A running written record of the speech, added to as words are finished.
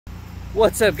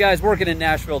What's up, guys? Working in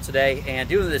Nashville today and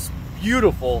doing this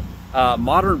beautiful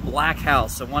modern black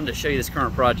house. I wanted to show you this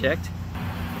current project.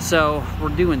 So we're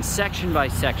doing section by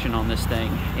section on this thing,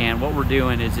 and what we're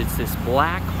doing is it's this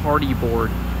black hardy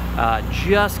board,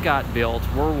 just got built.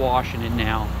 We're washing it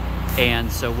now,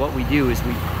 and so what we do is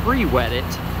we pre-wet it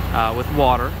with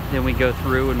water, then we go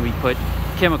through and we put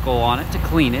chemical on it to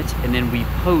clean it, and then we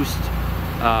post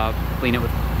clean it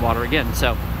with water again.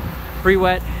 So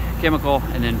pre-wet, chemical,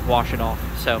 and then wash it off.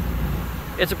 So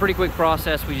it's a pretty quick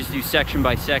process. We just do section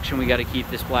by section. We got to keep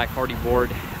this black hardy board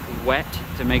wet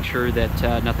to make sure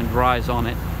that nothing dries on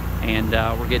it, and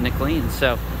we're getting it clean.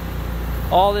 So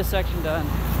all this section done.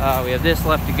 We have this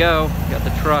left to go. Got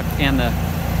the truck and the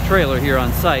trailer here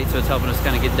on site, so it's helping us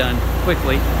kind of get done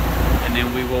quickly, and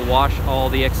then we will wash all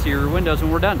the exterior windows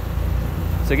when we're done.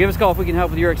 So give us a call if we can help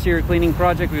with your exterior cleaning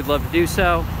project. We'd love to do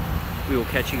so. We will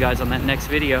catch you guys on that next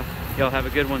video. Y'all have a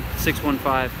good one.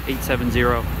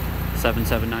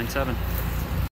 615-870-7797.